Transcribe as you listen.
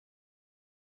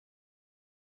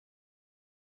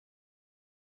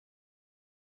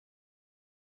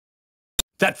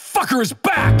That fucker is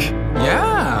back!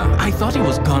 Yeah, I thought he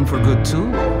was gone for good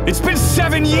too. It's been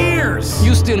 7 years!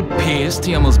 You still pissed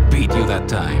he almost beat you that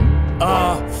time?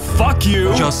 Fuck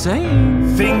you! Just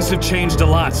saying. Things have changed a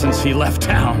lot since he left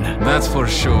town. That's for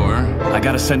sure. I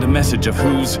gotta send a message of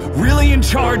who's really in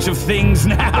charge of things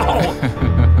now.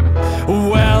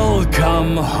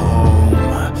 Welcome home.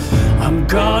 I'm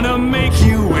gonna make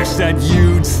you wish that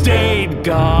you'd stayed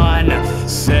gone.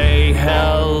 Say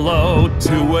hello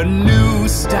to a new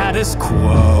status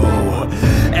quo.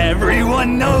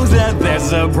 Everyone knows that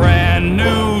there's a brand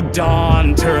new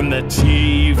dawn. Turn the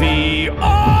TV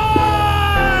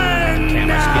on!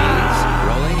 Camera speeds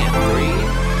rolling in 3,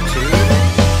 2.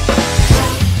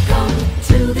 Welcome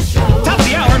to the show. Top of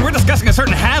the hour, and we're discussing a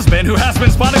certain Hazbin who has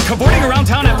been spotted cavorting around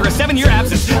town after a 7-year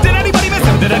absence. Did anybody miss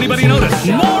him? Did anybody notice?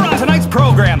 More on tonight's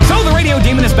program. So the radio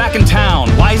demon is back in town.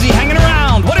 Why is he hanging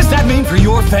around? What does that mean for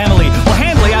your family? Well,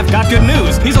 Handley, I've got good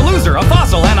news. He's a loser, a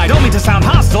fossil, and I don't mean to sound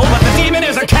hostile, but the demon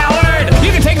is a coward!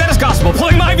 You can take that as gospel.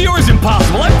 Pulling my viewers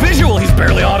impossible. I'm visual, he's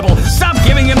barely audible. Stop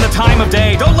giving him the time of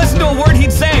day. Don't listen to a word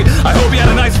he'd say. I hope he had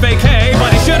a nice vacay,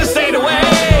 but he should have stayed away.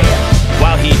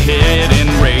 While he hid in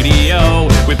radio,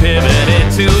 we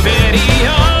pivoted to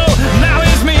video. Now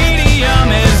his medium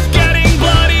is getting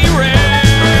bloody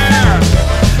rare.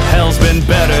 Hell's been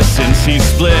better since he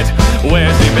split.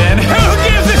 Where's he been? Who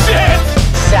gives a shit?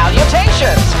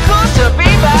 Salutations! Good to be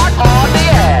back on the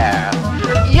air!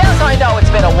 Yes, I know it's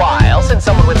been a while since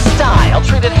someone with style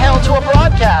treated hell to a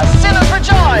broadcast. Sinners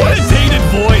rejoice! What a dated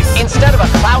voice! Instead of a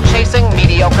clout-chasing,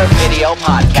 mediocre video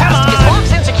podcast, his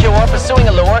looks insecure, pursuing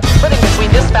allure, splitting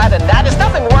between this fat and that, is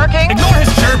nothing working? Ignore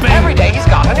his chirping! Every day he's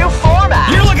got a new format!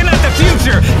 You're looking at the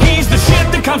future! He's the shit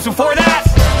that comes before that!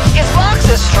 Is Fox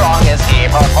as strong as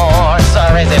he purports,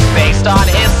 or is it based on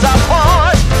his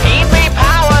support? He'd be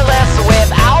powerless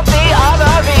without the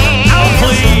other bees. Oh,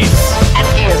 please! And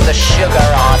here's the sugar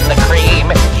on the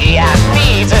cream. He asked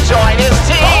me to join his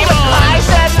team. Hold on. I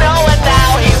said no, and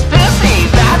now he's busy.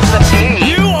 That's the team.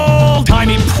 You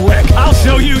old-timey prick! I'll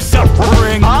show you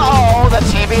suffering! Uh-oh, the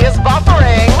TV is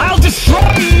buffering. I'll destroy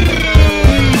you!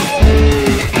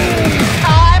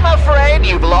 I'm afraid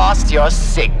you've lost your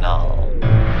signal.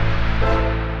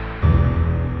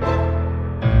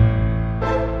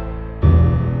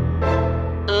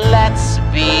 Let's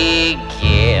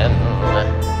begin.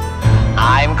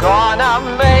 I'm gonna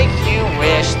make you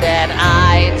wish that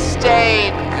I'd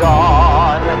stayed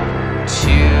gone.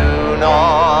 Tune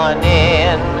on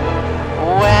in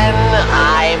when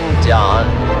I'm done.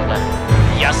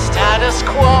 Your status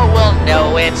quo will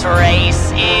know its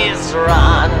race is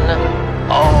run.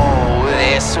 Oh,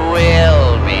 this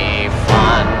will be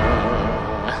fun.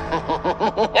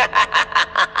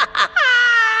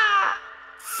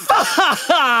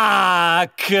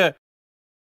 Fuck!